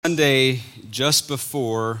Sunday, just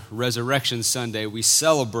before Resurrection Sunday, we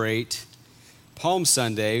celebrate Palm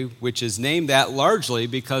Sunday, which is named that largely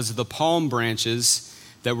because of the palm branches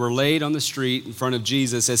that were laid on the street in front of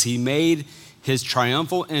Jesus as he made his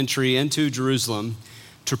triumphal entry into Jerusalem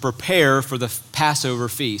to prepare for the Passover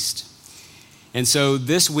feast. And so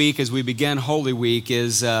this week, as we begin Holy Week,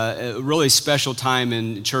 is a really special time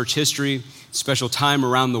in church history, special time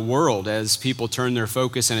around the world as people turn their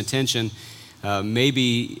focus and attention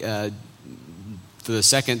maybe for the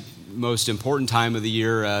second most important time of the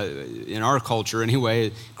year in our culture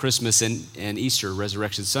anyway, Christmas and Easter,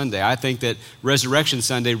 Resurrection Sunday. I think that Resurrection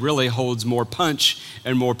Sunday really holds more punch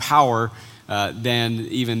and more power than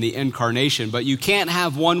even the incarnation. But you can't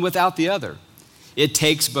have one without the other. It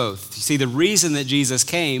takes both. You see, the reason that Jesus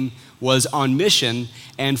came was on mission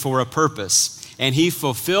and for a purpose. And he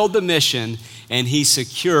fulfilled the mission and he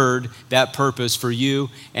secured that purpose for you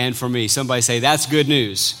and for me. Somebody say, that's good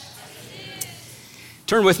news.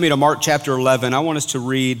 Turn with me to Mark chapter 11. I want us to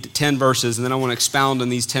read 10 verses, and then I want to expound on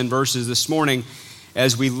these 10 verses this morning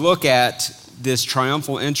as we look at this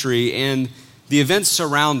triumphal entry and the events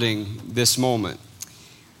surrounding this moment.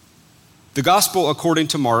 The Gospel according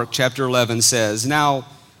to Mark chapter 11 says, Now,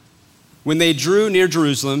 when they drew near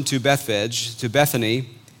Jerusalem to Bethphage, to Bethany,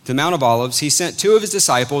 to the Mount of Olives, he sent two of his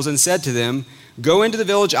disciples and said to them, Go into the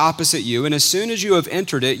village opposite you, and as soon as you have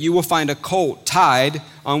entered it, you will find a colt tied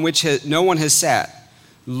on which no one has sat.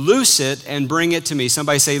 Loose it and bring it to me.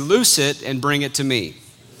 Somebody say, loose it and bring it to me.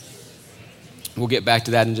 We'll get back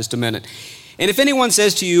to that in just a minute. And if anyone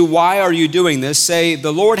says to you, why are you doing this? Say,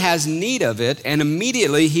 the Lord has need of it, and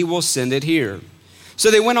immediately he will send it here. So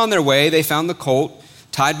they went on their way. They found the colt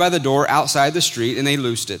tied by the door outside the street, and they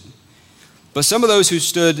loosed it. But some of those who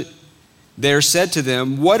stood there said to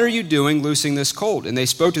them, What are you doing loosing this colt? And they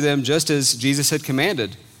spoke to them just as Jesus had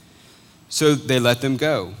commanded. So they let them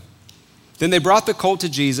go. Then they brought the colt to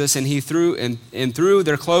Jesus, and he threw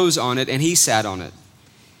their clothes on it, and he sat on it.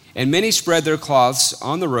 And many spread their cloths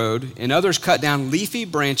on the road, and others cut down leafy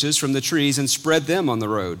branches from the trees and spread them on the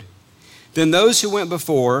road. Then those who went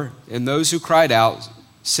before and those who cried out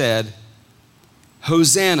said,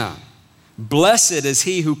 Hosanna! Blessed is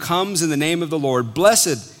he who comes in the name of the Lord.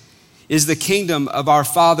 Blessed is the kingdom of our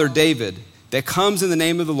father David that comes in the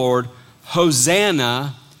name of the Lord.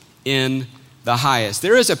 Hosanna in the highest.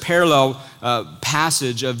 There is a parallel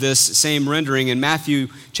passage of this same rendering in Matthew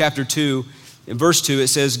chapter 2. In verse 2, it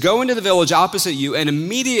says, Go into the village opposite you, and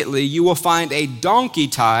immediately you will find a donkey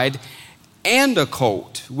tied and a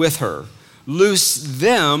colt with her. Loose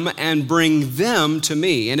them and bring them to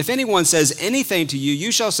me. And if anyone says anything to you,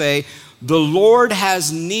 you shall say, The Lord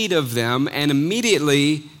has need of them, and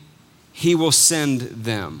immediately he will send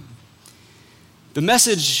them. The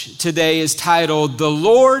message today is titled, The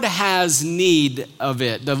Lord has need of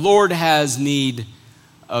it. The Lord has need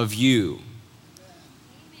of you.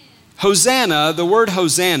 Hosanna, the word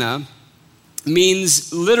Hosanna,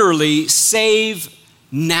 means literally save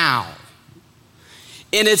now.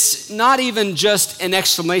 And it's not even just an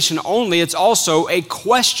exclamation only, it's also a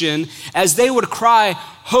question. As they would cry,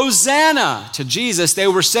 Hosanna to Jesus, they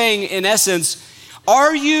were saying in essence,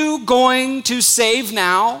 are you going to save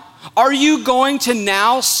now? Are you going to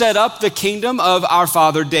now set up the kingdom of our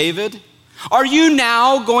father David? Are you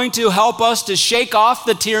now going to help us to shake off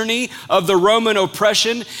the tyranny of the Roman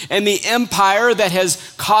oppression and the empire that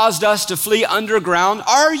has caused us to flee underground?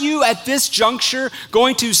 Are you at this juncture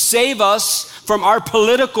going to save us from our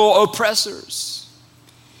political oppressors?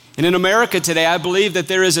 And in America today, I believe that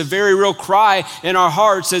there is a very real cry in our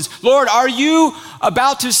hearts as, Lord, are you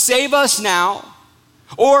about to save us now?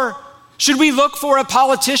 Or should we look for a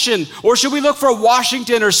politician, or should we look for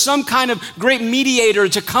Washington or some kind of great mediator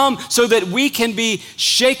to come so that we can be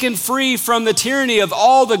shaken free from the tyranny of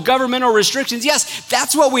all the governmental restrictions? Yes,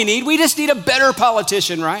 that's what we need. We just need a better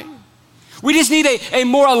politician, right? We just need a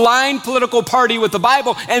more aligned political party with the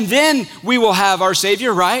Bible, and then we will have our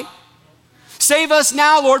Savior, right? Save us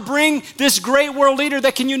now, Lord. Bring this great world leader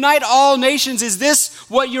that can unite all nations. Is this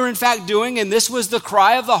what you're in fact doing? And this was the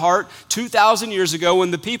cry of the heart 2,000 years ago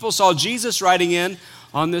when the people saw Jesus riding in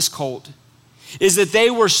on this colt, is that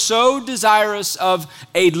they were so desirous of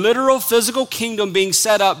a literal physical kingdom being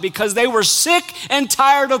set up because they were sick and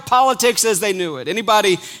tired of politics as they knew it.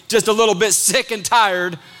 Anybody just a little bit sick and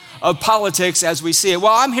tired of politics as we see it?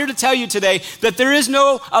 Well, I'm here to tell you today that there is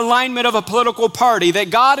no alignment of a political party,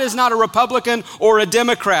 that God is not a Republican or a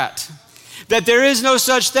Democrat, that there is no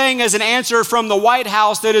such thing as an answer from the White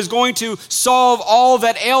House that is going to solve all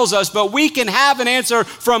that ails us, but we can have an answer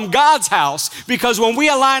from God's house, because when we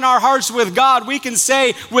align our hearts with God, we can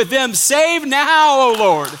say with them, save now, O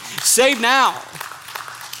Lord, save now.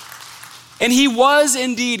 And he was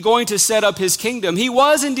indeed going to set up his kingdom. He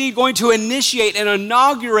was indeed going to initiate and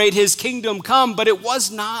inaugurate his kingdom come, but it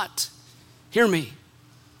was not, hear me,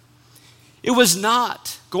 it was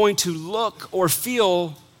not going to look or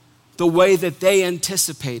feel the way that they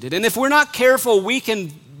anticipated. And if we're not careful, we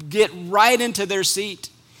can get right into their seat,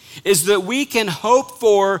 is that we can hope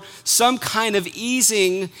for some kind of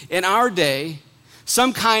easing in our day,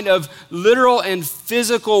 some kind of literal and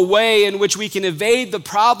physical way in which we can evade the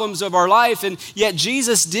problems of our life. And yet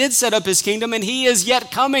Jesus did set up his kingdom, and he is yet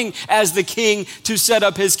coming as the king to set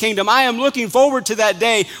up his kingdom. I am looking forward to that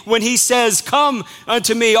day when he says, "Come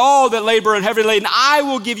unto me, all that labor and heavy laden, I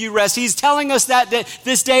will give you rest." He's telling us that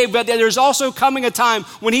this day, but there's also coming a time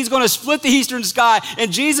when he's going to split the eastern sky,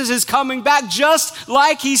 and Jesus is coming back just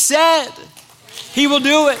like he said. He will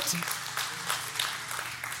do it.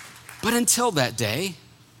 But until that day,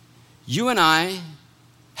 you and I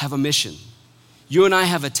have a mission. You and I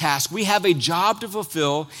have a task. We have a job to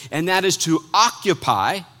fulfill, and that is to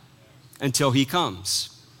occupy until he comes.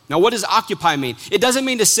 Now, what does occupy mean? It doesn't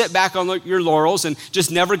mean to sit back on your laurels and just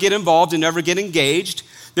never get involved and never get engaged.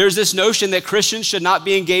 There's this notion that Christians should not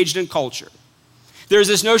be engaged in culture. There's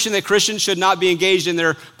this notion that Christians should not be engaged in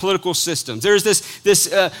their political systems. There's this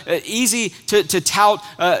easy to tout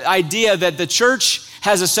idea that the church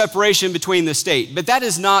has a separation between the state. But that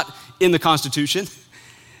is not in the Constitution.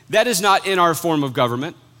 That is not in our form of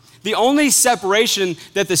government. The only separation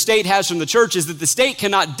that the state has from the church is that the state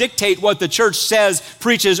cannot dictate what the church says,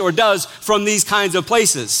 preaches, or does from these kinds of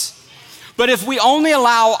places. But if we only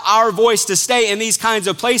allow our voice to stay in these kinds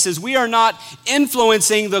of places, we are not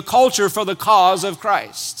influencing the culture for the cause of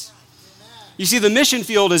Christ. You see, the mission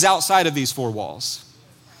field is outside of these four walls.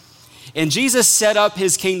 And Jesus set up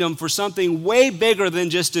his kingdom for something way bigger than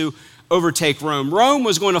just to overtake Rome. Rome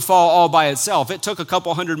was going to fall all by itself. It took a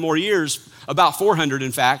couple hundred more years, about 400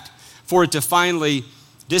 in fact, for it to finally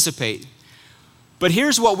dissipate. But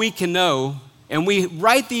here's what we can know, and we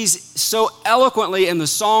write these so eloquently in the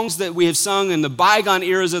songs that we have sung in the bygone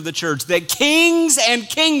eras of the church, that kings and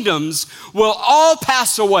kingdoms will all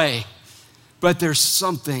pass away. But there's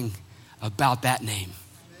something about that name.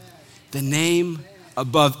 The name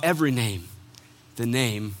above every name, the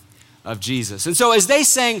name of Jesus. And so as they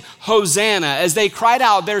sang Hosanna, as they cried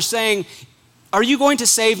out, they're saying, "Are you going to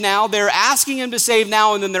save now?" They're asking him to save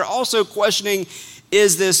now, and then they're also questioning,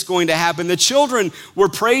 is this going to happen? The children were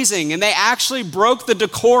praising, and they actually broke the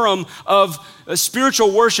decorum of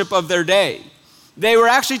spiritual worship of their day. They were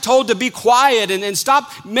actually told to be quiet and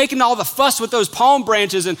stop making all the fuss with those palm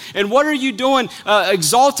branches. And what are you doing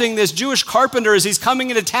exalting this Jewish carpenter as he's coming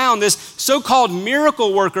into town, this so-called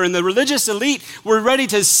miracle worker? And the religious elite were ready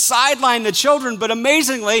to sideline the children. But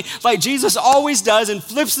amazingly, like Jesus always does and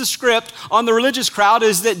flips the script on the religious crowd,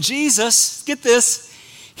 is that Jesus, get this,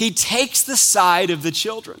 he takes the side of the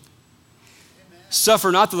children. Amen.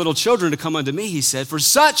 "Suffer not the little children to come unto me," he said, "for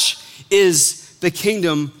such is the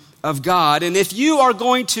kingdom of God." And if you are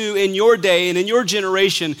going to, in your day and in your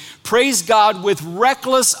generation, praise God with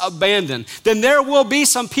reckless abandon, then there will be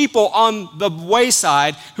some people on the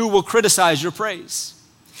wayside who will criticize your praise.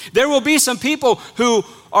 There will be some people who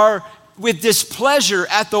are with displeasure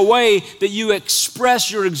at the way that you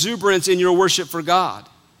express your exuberance in your worship for God.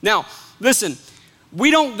 Now, listen,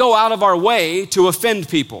 we don't go out of our way to offend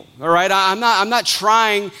people, all right? I'm not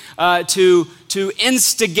trying to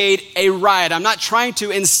instigate a riot. I'm not trying to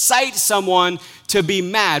incite someone to be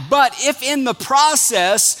mad. But if in the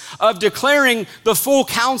process of declaring the full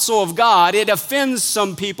counsel of God, it offends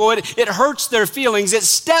some people, it hurts their feelings, it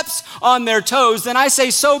steps on their toes, then I say,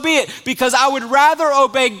 so be it, because I would rather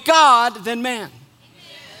obey God than man.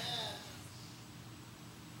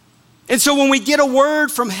 And so when we get a word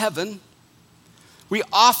from heaven, we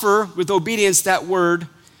offer with obedience that word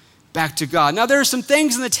back to God. Now, there are some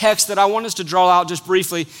things in the text that I want us to draw out just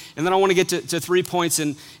briefly, and then I want to get to 3 points,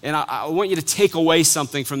 and I want you to take away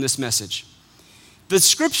something from this message. The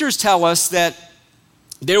scriptures tell us that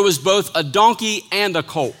there was both a donkey and a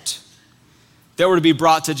colt that were to be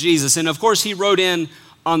brought to Jesus, and of course, he rode in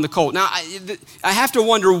on the colt. Now, I have to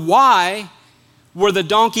wonder, why were the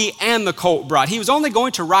donkey and the colt brought? He was only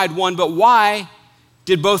going to ride one, but why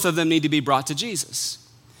did both of them need to be brought to Jesus?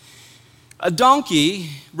 A donkey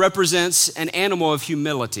represents an animal of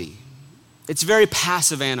humility. It's a very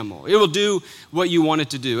passive animal. It will do what you want it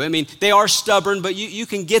to do. I mean, they are stubborn, but you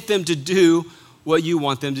can get them to do what you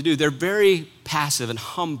want them to do. They're very passive and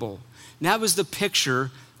humble. And that was the picture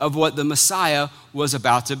of what the Messiah was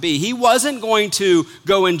about to be. He wasn't going to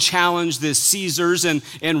go and challenge the Caesars and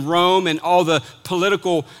Rome and all the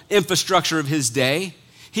political infrastructure of his day.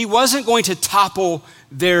 He wasn't going to topple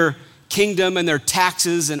their kingdom and their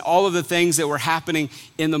taxes and all of the things that were happening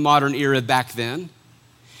in the modern era back then.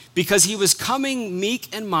 Because he was coming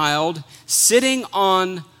meek and mild, sitting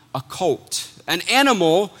on a colt, an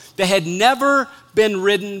animal that had never been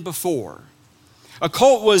ridden before. A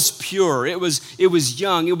colt was pure, it was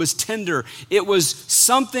young, it was tender, it was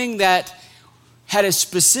something that had a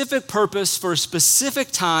specific purpose for a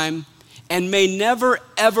specific time and may never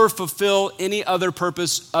ever fulfill any other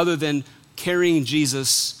purpose other than carrying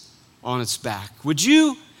Jesus on its back. Would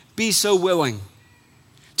you be so willing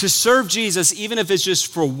to serve Jesus even if it's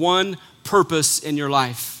just for one purpose in your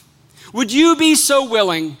life? Would you be so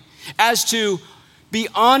willing as to be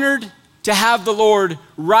honored to have the Lord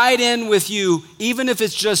ride in with you, even if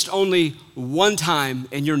it's just only one time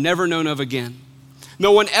and you're never known of again?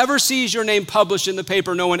 No one ever sees your name published in the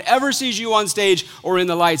paper. No one ever sees you on stage or in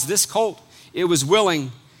the lights. This colt, it was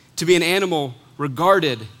willing to be an animal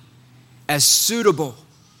regarded as suitable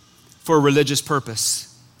for a religious purpose.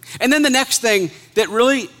 And then the next thing that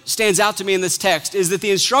really stands out to me in this text is that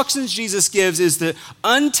the instructions Jesus gives is to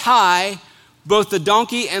untie both the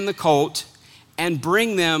donkey and the colt and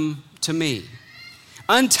bring them to me.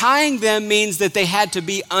 Untying them means that they had to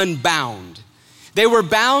be unbound. They were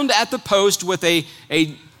bound at the post with a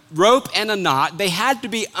rope and a knot. They had to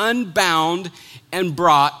be unbound and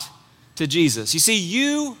brought to Jesus. You see,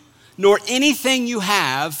 you nor anything you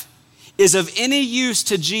have is of any use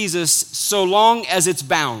to Jesus so long as it's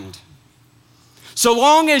bound. So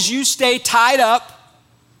long as you stay tied up,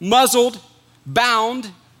 muzzled,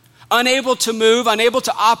 bound, unable to move, unable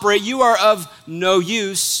to operate, you are of no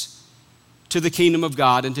use to the kingdom of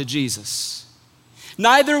God and to Jesus.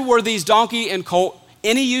 Neither were these donkey and colt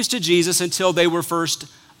any use to Jesus until they were first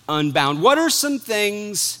unbound. What are some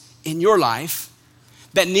things in your life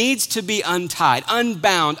that needs to be untied,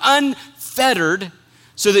 unbound, unfettered,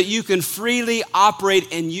 so that you can freely operate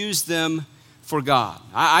and use them for God?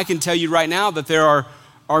 I can tell you right now that there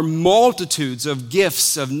are multitudes of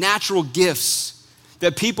gifts, of natural gifts,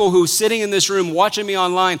 that people who sitting in this room watching me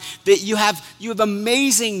online, that you have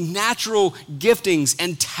amazing natural giftings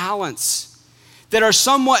and talents that are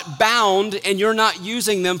somewhat bound and you're not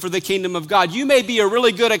using them for the kingdom of God. You may be a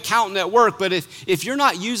really good accountant at work, but if you're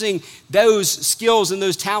not using those skills and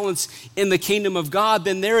those talents in the kingdom of God,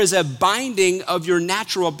 then there is a binding of your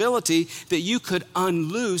natural ability that you could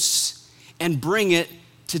unloose and bring it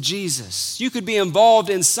to Jesus. You could be involved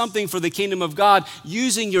in something for the kingdom of God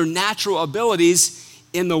using your natural abilities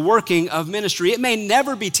in the working of ministry. It may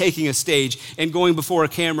never be taking a stage and going before a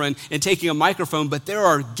camera and taking a microphone, but there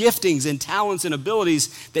are giftings and talents and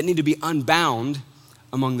abilities that need to be unbound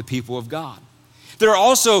among the people of God. There are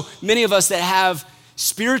also many of us that have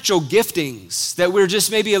spiritual giftings that we're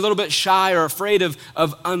just maybe a little bit shy or afraid of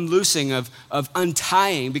unloosing, of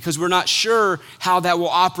untying, because we're not sure how that will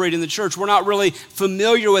operate in the church. We're not really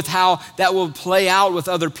familiar with how that will play out with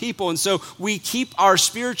other people. And so we keep our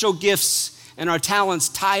spiritual gifts and our talents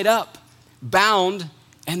tied up, bound,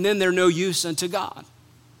 and then they're no use unto God.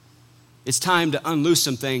 It's time to unloose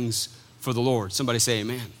some things for the Lord. Somebody say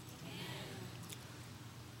amen.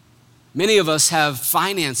 Many of us have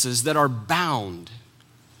finances that are bound.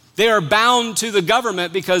 They are bound to the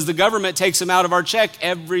government because the government takes them out of our check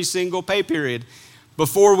every single pay period.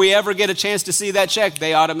 Before we ever get a chance to see that check,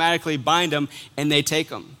 they automatically bind them and they take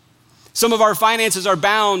them. Some of our finances are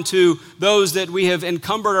bound to those that we have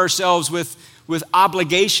encumbered ourselves with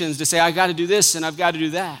obligations to say, I've got to do this and I've got to do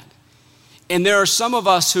that. And there are some of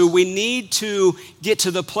us who we need to get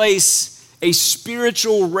to the place, a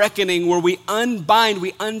spiritual reckoning where we unbind,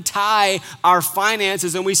 we untie our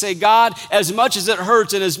finances and we say, God, as much as it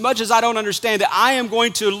hurts and as much as I don't understand it, I am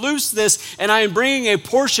going to loose this and I am bringing a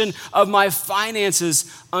portion of my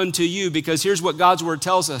finances unto you, because here's what God's word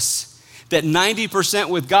tells us, that 90%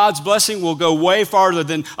 with God's blessing will go way farther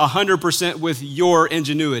than 100% with your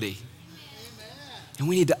ingenuity. Amen. And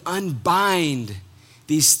we need to unbind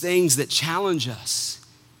these things that challenge us.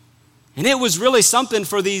 And it was really something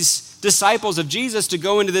for these disciples of Jesus to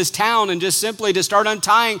go into this town and just simply to start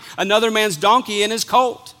untying another man's donkey and his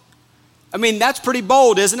colt. I mean, that's pretty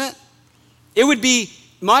bold, isn't it? It would be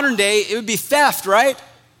modern day, it would be theft, right?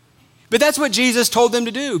 But that's what Jesus told them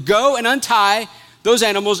to do. Go and untie those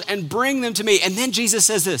animals and bring them to me. And then Jesus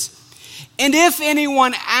says this, and if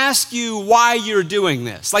anyone asks you why you're doing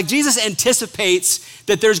this, like Jesus anticipates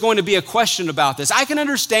that there's going to be a question about this. I can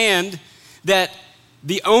understand that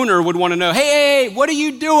the owner would want to know, hey, what are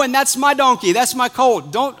you doing? That's my donkey, that's my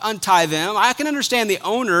colt. Don't untie them. I can understand the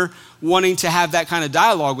owner wanting to have that kind of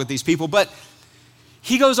dialogue with these people, but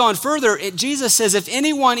he goes on further. Jesus says, if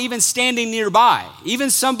anyone even standing nearby, even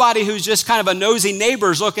somebody who's just kind of a nosy neighbor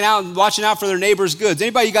is looking out and watching out for their neighbor's goods.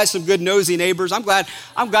 Anybody, you got some good nosy neighbors? I'm glad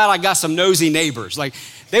I got some nosy neighbors. Like,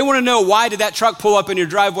 they want to know, why did that truck pull up in your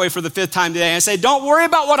driveway for the 5th time today? And I say, don't worry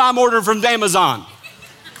about what I'm ordering from Amazon.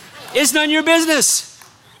 It's none of your business.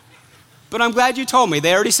 But I'm glad you told me.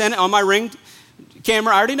 They already sent it on my Ring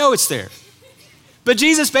camera. I already know it's there. But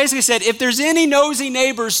Jesus basically said, if there's any nosy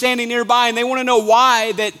neighbors standing nearby and they want to know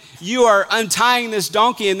why that you are untying this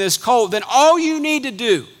donkey and this colt, then all you need to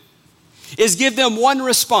do is give them one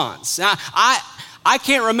response. Now, I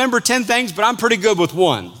can't remember 10 things, but I'm pretty good with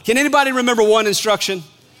one. Can anybody remember one instruction?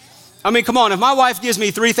 I mean, come on, if my wife gives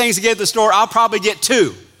me 3 things to get at the store, I'll probably get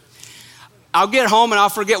 2. I'll get home and I'll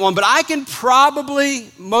forget one, but I can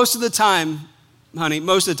probably, most of the time, I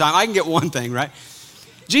can get one thing, right?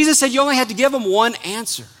 Jesus said you only had to give them one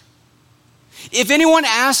answer. If anyone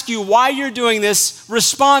asks you why you're doing this,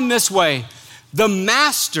 respond this way: the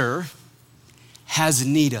master has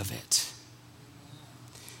need of it.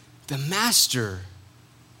 The master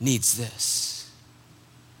needs this.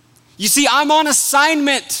 You see, I'm on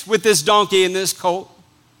assignment with this donkey and this colt.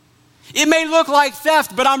 It may look like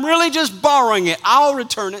theft, but I'm really just borrowing it. I'll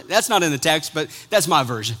return it. That's not in the text, but that's my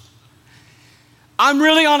version. I'm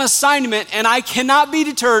really on assignment and I cannot be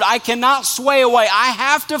deterred. I cannot sway away. I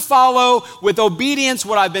have to follow with obedience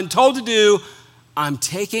what I've been told to do. I'm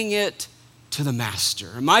taking it to the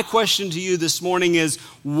master. And my question to you this morning is,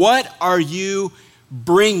 what are you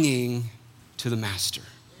bringing to the master?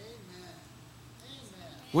 Amen.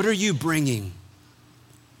 What are you bringing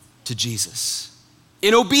to Jesus?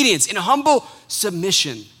 In obedience, in humble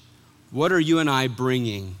submission, what are you and I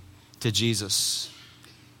bringing to Jesus?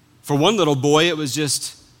 For one little boy, it was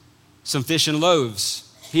just some fish and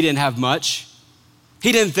loaves. He didn't have much.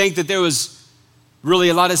 He didn't think that there was really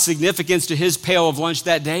a lot of significance to his pail of lunch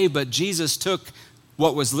that day, but Jesus took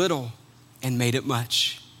what was little and made it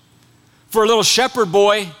much. For a little shepherd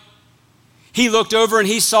boy, he looked over and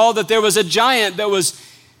he saw that there was a giant that was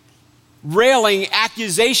railing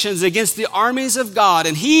accusations against the armies of God.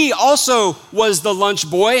 And he also was the lunch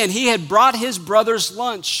boy, and he had brought his brother's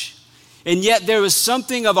lunch. And yet there was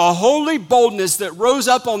something of a holy boldness that rose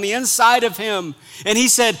up on the inside of him. And he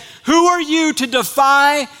said, who are you to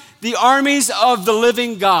defy the armies of the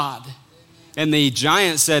living God? And the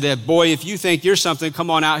giant said, boy, if you think you're something,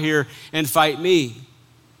 come on out here and fight me.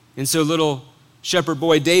 And so little shepherd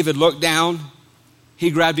boy David looked down.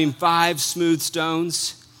 He grabbed him 5 smooth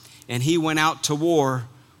stones, and he went out to war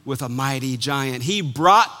with a mighty giant. He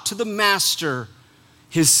brought to the master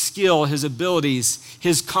his skill, his abilities,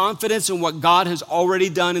 his confidence in what God has already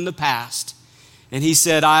done in the past. And he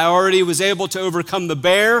said, I already was able to overcome the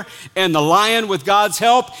bear and the lion with God's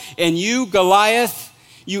help. And you, Goliath,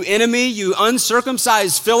 you enemy, you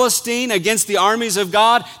uncircumcised Philistine against the armies of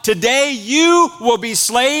God, today you will be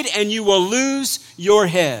slayed and you will lose your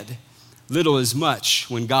head. Little is much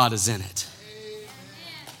when God is in it.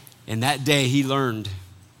 And that day he learned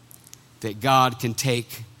that God can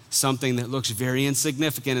take something that looks very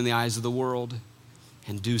insignificant in the eyes of the world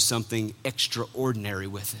and do something extraordinary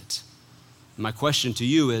with it. My question to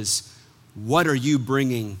you is, what are you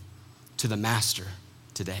bringing to the master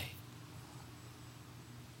today?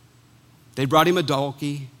 They brought him a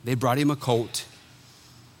donkey, they brought him a colt.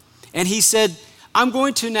 And he said, I'm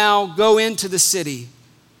going to now go into the city.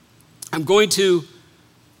 I'm going to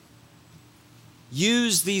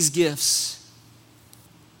use these gifts,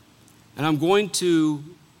 and I'm going to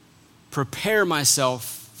prepare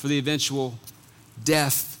myself for the eventual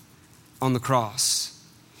death on the cross.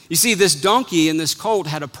 You see, this donkey and this colt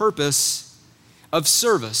had a purpose of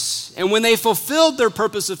service. And when they fulfilled their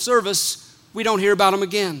purpose of service, we don't hear about them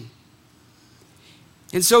again.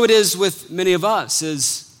 And so it is with many of us,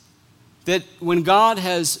 is that when God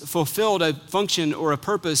has fulfilled a function or a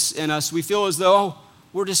purpose in us, we feel as though, oh,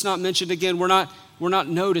 we're just not mentioned again. We're not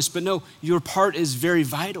noticed. But no, your part is very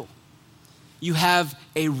vital. You have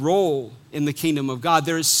a role in the kingdom of God.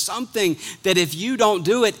 There is something that if you don't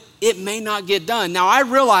do it, it may not get done. Now, I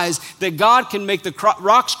realize that God can make the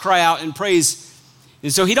rocks cry out in praise,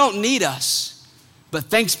 and so he don't need us. But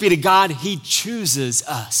thanks be to God, he chooses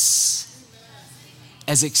us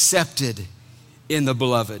as accepted in the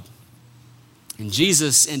beloved. And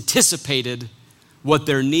Jesus anticipated what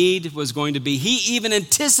their need was going to be. He even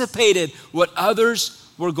anticipated what others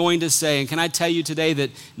were going to say. And can I tell you today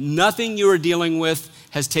that nothing you are dealing with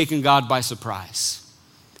has taken God by surprise.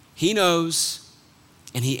 He knows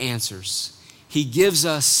and he answers. He gives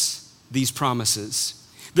us these promises.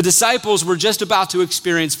 The disciples were just about to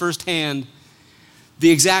experience firsthand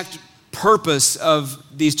the exact purpose of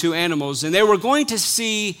these two animals. And they were going to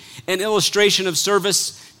see an illustration of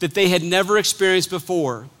service that they had never experienced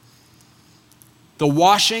before. The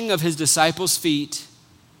washing of his disciples' feet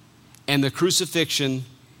and the crucifixion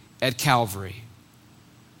at Calvary.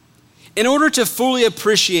 In order to fully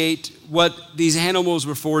appreciate what these animals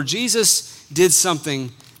were for, Jesus did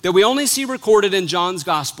something that we only see recorded in John's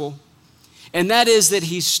gospel, and that is that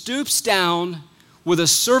he stoops down with a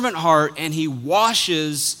servant heart and he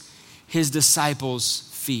washes his disciples'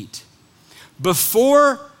 feet.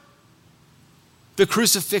 Before the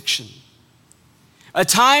crucifixion, a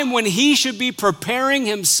time when he should be preparing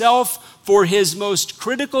himself for his most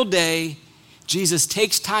critical day, Jesus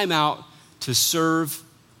takes time out to serve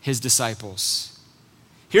his disciples.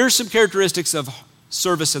 Here are some characteristics of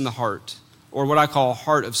service in the heart, or what I call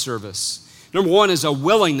heart of service. Number one is a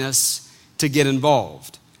willingness to get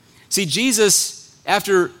involved. See, Jesus,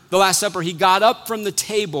 after the Last Supper, he got up from the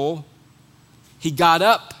table. He got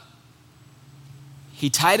up, he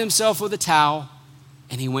tied himself with a towel,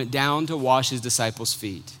 and he went down to wash his disciples'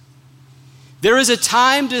 feet. There is a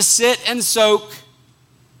time to sit and soak,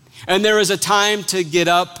 and there is a time to get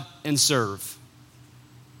up and serve.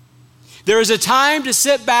 There is a time to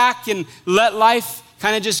sit back and let life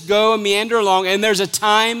kind of just go and meander along, and there's a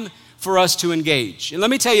time for us to engage. And let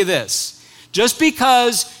me tell you this, just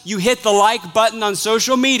because you hit the like button on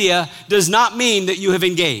social media does not mean that you have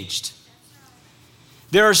engaged.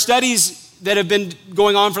 There are studies that have been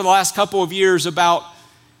going on for the last couple of years about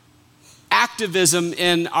activism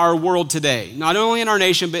in our world today, not only in our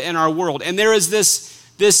nation, but in our world. And there is this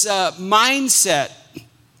mindset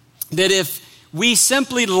that if we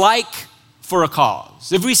simply like for a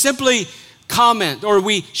cause, if we simply comment or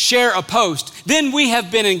we share a post, then we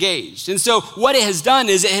have been engaged. And so what it has done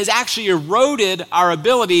is it has actually eroded our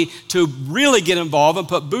ability to really get involved and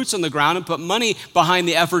put boots on the ground and put money behind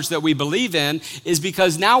the efforts that we believe in, is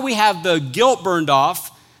because now we have the guilt burned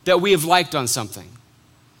off that we have liked on something.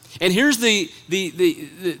 And here's the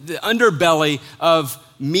underbelly of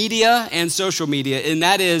media and social media, and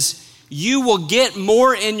that is you will get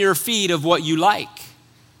more in your feed of what you like.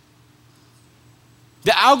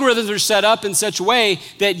 The algorithms are set up in such a way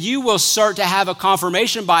that you will start to have a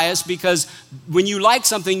confirmation bias, because when you like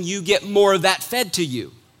something, you get more of that fed to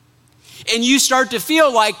you. And you start to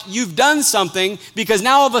feel like you've done something because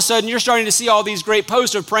now all of a sudden you're starting to see all these great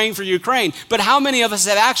posts of praying for Ukraine. But how many of us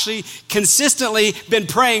have actually consistently been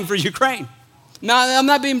praying for Ukraine? Now, I'm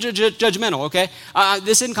not being judgmental, okay?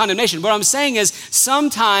 This isn't condemnation. What I'm saying is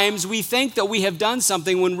sometimes we think that we have done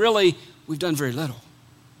something when really we've done very little.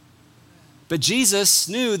 But Jesus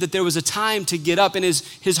knew that there was a time to get up, and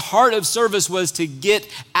his heart of service was to get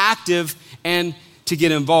active and to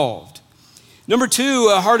get involved. Number two,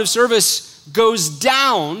 a heart of service goes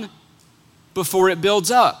down before it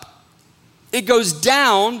builds up. It goes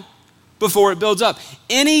down before it builds up.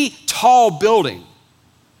 Any tall building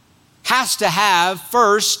has to have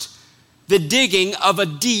first the digging of a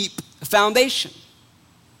deep foundation.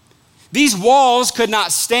 These walls could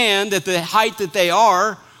not stand at the height that they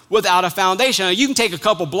are without a foundation. Now, you can take a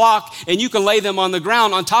couple blocks and you can lay them on the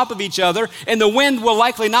ground on top of each other, and the wind will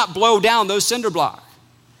likely not blow down those cinder blocks.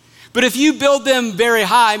 But if you build them very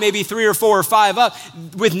high, maybe 3 or 4 or 5 up,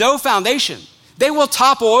 with no foundation, they will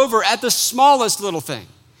topple over at the smallest little thing.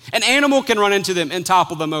 An animal can run into them and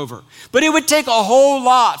topple them over. But it would take a whole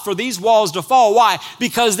lot for these walls to fall. Why?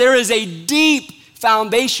 Because there is a deep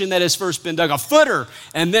foundation that has first been dug, a footer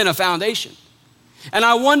and then a foundation. And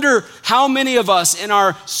I wonder how many of us in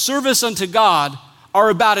our service unto God are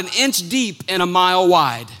about an inch deep and a mile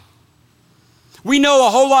wide. We know a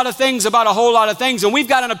whole lot of things about a whole lot of things, and we've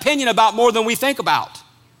got an opinion about more than we think about.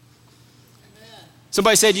 Amen.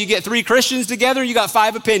 Somebody said you get 3 Christians together, you got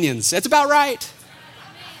 5 opinions. That's about right.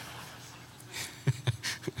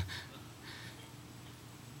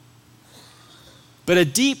 But a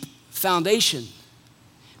deep foundation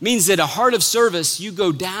means that a heart of service, you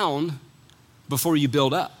go down before you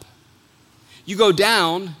build up. You go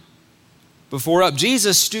down before up.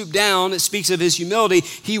 Jesus stooped down. It speaks of his humility.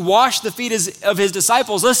 He washed the feet of his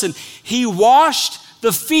disciples. Listen, he washed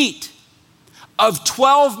the feet of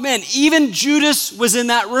 12 men. Even Judas was in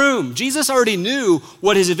that room. Jesus already knew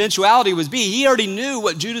what his eventuality would be. He already knew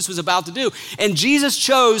what Judas was about to do. And Jesus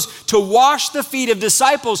chose to wash the feet of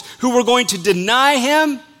disciples who were going to deny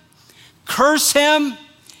him, curse him,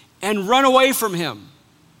 and run away from him.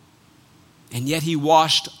 And yet he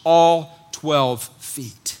washed all 12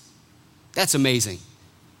 feet. That's amazing.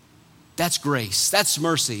 That's grace. That's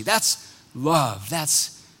mercy. That's love.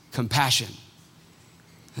 That's compassion.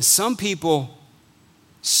 And some people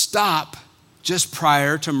stop just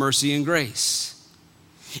prior to mercy and grace.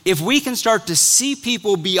 if we can start to see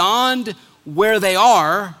people beyond where they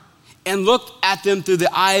are and look at them through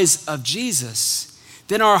the eyes of Jesus,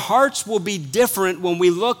 then our hearts will be different when we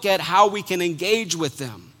look at how we can engage with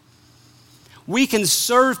them. We can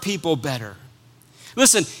serve people better.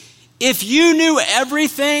 Listen, if you knew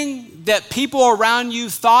everything that people around you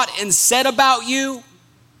thought and said about you,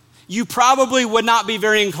 you probably would not be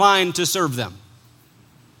very inclined to serve them.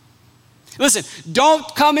 Listen,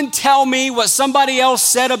 don't come and tell me what somebody else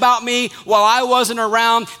said about me while I wasn't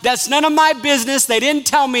around. That's none of my business. They didn't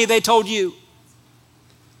tell me, they told you.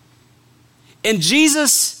 And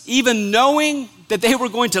Jesus, even knowing that they were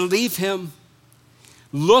going to leave him,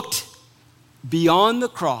 looked beyond the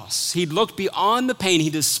cross. He looked beyond the pain.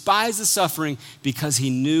 He despised the suffering because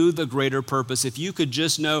he knew the greater purpose. If you could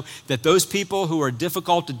just know that those people who are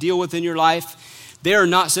difficult to deal with in your life, they are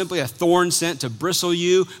not simply a thorn sent to bristle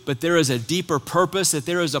you, but there is a deeper purpose, that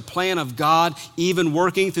there is a plan of God even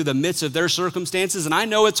working through the midst of their circumstances. And I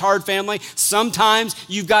know it's hard, family. Sometimes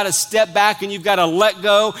you've got to step back and you've got to let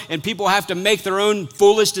go, and people have to make their own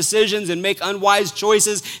foolish decisions and make unwise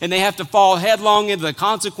choices, and they have to fall headlong into the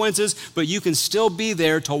consequences, but you can still be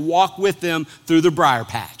there to walk with them through the briar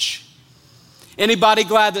patch. Anybody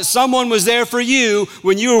glad that someone was there for you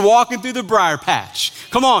when you were walking through the briar patch?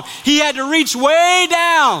 Come on. He had to reach way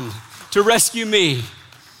down to rescue me.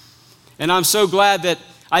 And I'm so glad that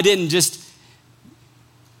I didn't just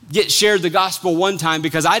get shared the gospel one time,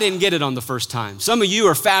 because I didn't get it on the first time. Some of you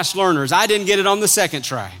are fast learners. I didn't get it on the second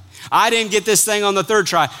try. I didn't get this thing on the third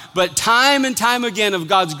try. But time and time again, of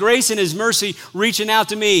God's grace and his mercy reaching out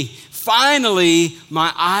to me, finally,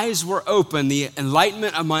 my eyes were open, the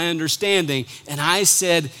enlightenment of my understanding, and I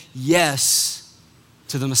said yes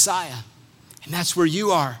to the Messiah. And that's where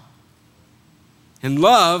you are. And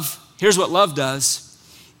love, here's what love does.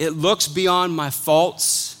 It looks beyond my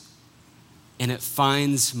faults and it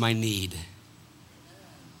finds my need.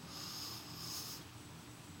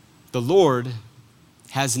 The Lord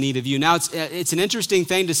has need of you. Now, it's an interesting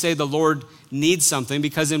thing to say the Lord needs something,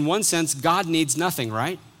 because in one sense, God needs nothing,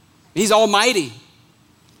 right? He's almighty.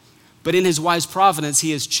 But in his wise providence,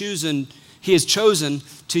 he has chosen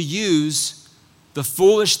to use the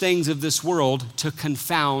foolish things of this world to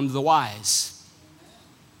confound the wise.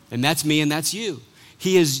 And that's me and that's you.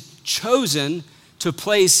 He has chosen to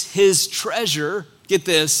place his treasure, get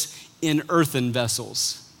this, in earthen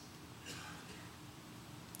vessels.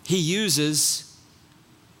 He uses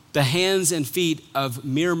the hands and feet of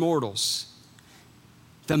mere mortals,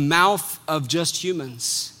 the mouth of just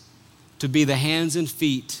humans, to be the hands and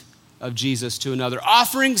feet of Jesus to another,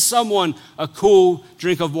 offering someone a cool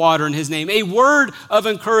drink of water in his name, a word of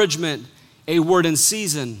encouragement, a word in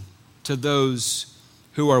season to those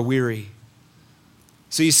who are weary.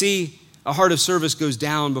 So you see, a heart of service goes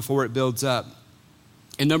down before it builds up.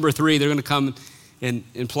 And number 3, they're going to come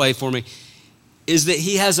and play for me, is that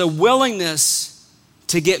he has a willingness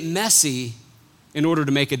to get messy in order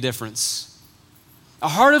to make a difference. A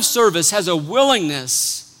heart of service has a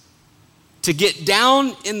willingness to get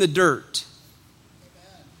down in the dirt,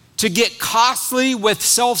 to get costly with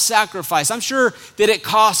self-sacrifice. I'm sure that it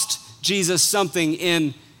cost Jesus something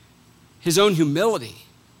in his own humility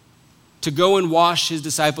to go and wash his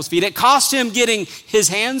disciples' feet. It cost him getting his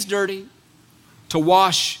hands dirty to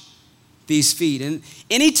wash these feet. And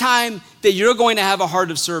anytime that you're going to have a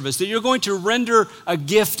heart of service, that you're going to render a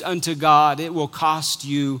gift unto God, it will cost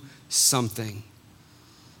you something.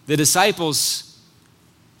 The disciples,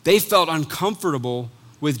 they felt uncomfortable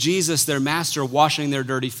with Jesus, their master, washing their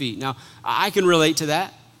dirty feet. Now, I can relate to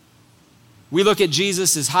that. We look at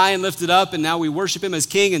Jesus as high and lifted up, and now we worship him as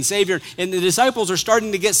King and Savior. And the disciples are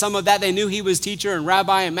starting to get some of that. They knew he was teacher and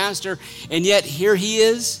rabbi and master, and yet here he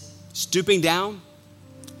is, stooping down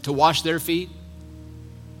to wash their feet.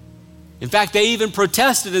 In fact, they even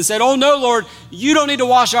protested and said, "Oh no, Lord, you don't need to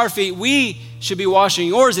wash our feet. We should be washing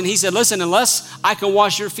yours." And he said, "Listen, unless I can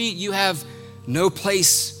wash your feet, you have no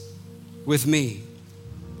place with me."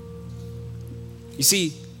 You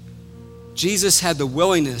see, Jesus had the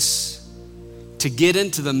willingness to get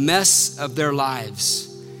into the mess of their lives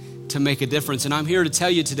to make a difference. And I'm here to tell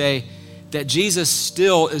you today that Jesus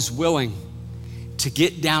still is willing to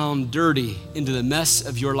get down dirty into the mess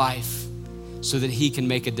of your life so that he can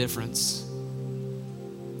make a difference.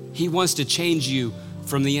 He wants to change you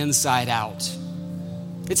from the inside out.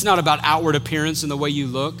 It's not about outward appearance and the way you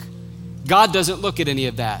look. God doesn't look at any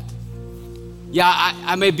of that. Yeah,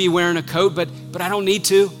 I may be wearing a coat, but I don't need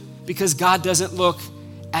to, because God doesn't look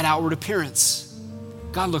at outward appearance.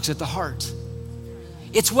 God looks at the heart.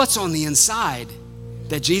 It's what's on the inside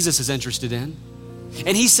that Jesus is interested in.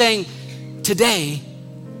 And he's saying, today,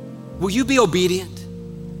 will you be obedient?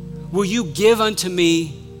 will you give unto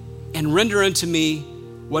me and render unto me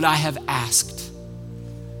what I have asked?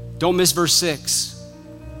 Don't miss verse 6.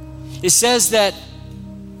 It says that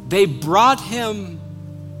they brought him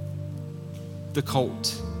the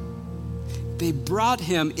colt. They brought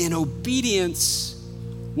him in obedience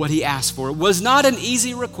what he asked for. It was not an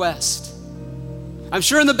easy request. I'm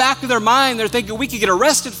sure in the back of their mind, they're thinking, we could get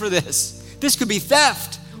arrested for this. This could be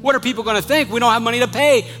theft. What are people going to think? We don't have money to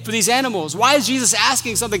pay for these animals. Why is Jesus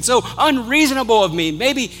asking something so unreasonable of me?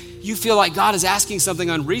 Maybe you feel like God is asking something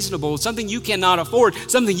unreasonable, something you cannot afford,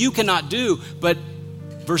 something you cannot do. But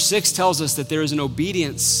verse 6 tells us that there is an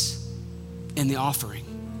obedience in the offering.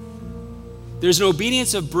 There's an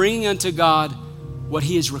obedience of bringing unto God what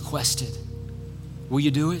he has requested. Will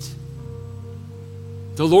you do it?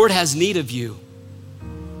 The Lord has need of you.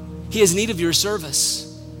 He has need of your service.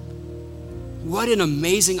 What an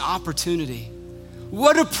amazing opportunity.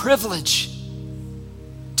 What a privilege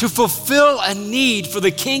to fulfill a need for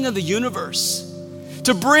the King of the universe.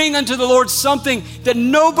 To bring unto the Lord something that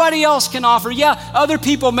nobody else can offer. Yeah, other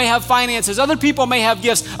people may have finances. Other people may have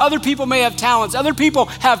gifts. Other people may have talents. Other people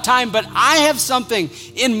have time. But I have something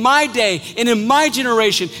in my day and in my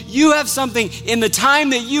generation. You have something in the time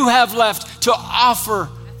that you have left to offer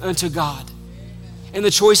unto God. And the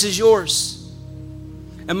choice is yours.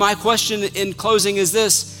 And my question in closing is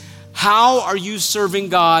this: how are you serving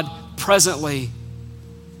God presently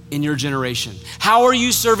in your generation? How are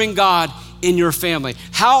you serving God in your family?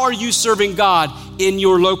 How are you serving God in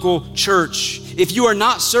your local church? If you are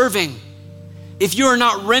not serving, if you are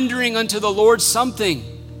not rendering unto the Lord something,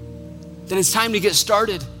 then it's time to get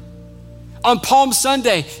started. On Palm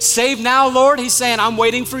Sunday, save now, Lord, he's saying, I'm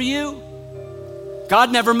waiting for you.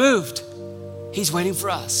 God never moved. He's waiting for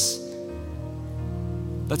us.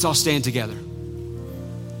 Let's all stand together.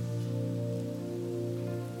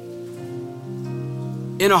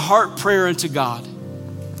 In a heart prayer unto God,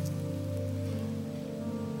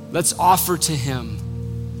 let's offer to him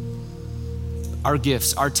our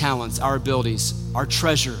gifts, our talents, our abilities, our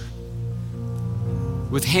treasure.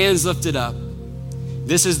 With hands lifted up,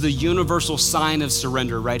 this is the universal sign of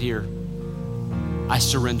surrender right here. I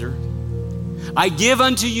surrender. I give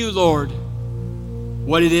unto you, Lord,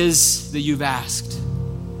 what it is that you've asked.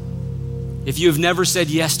 If you have never said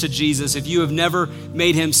yes to Jesus, if you have never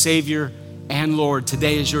made him Savior and Lord,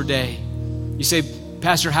 today is your day. You say,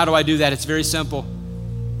 Pastor, how do I do that? It's very simple.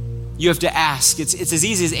 You have to ask. It's as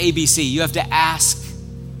easy as ABC. You have to ask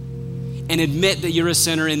and admit that you're a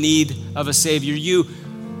sinner in need of a Savior. You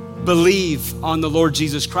believe on the Lord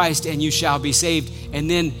Jesus Christ and you shall be saved. And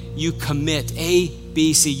then you commit,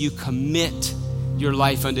 ABC, you commit your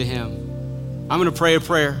life unto him. I'm going to pray a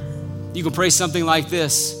prayer. You can pray something like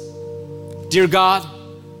this. Dear God,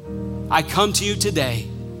 I come to you today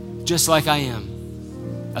just like I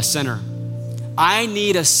am, a sinner. I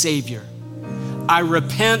need a Savior. I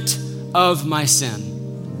repent of my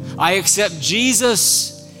sin. I accept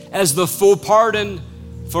Jesus as the full pardon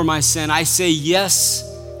for my sin. I say yes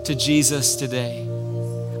to Jesus today.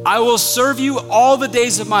 I will serve you all the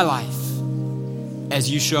days of my life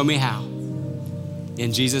as you show me how.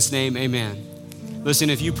 In Jesus' name, amen.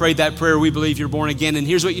 Listen, if you prayed that prayer, we believe you're born again. And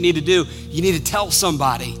here's what you need to do. You need to tell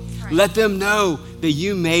somebody. Right. Let them know that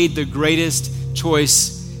you made the greatest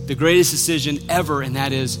choice, the greatest decision ever, and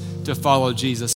that is to follow Jesus.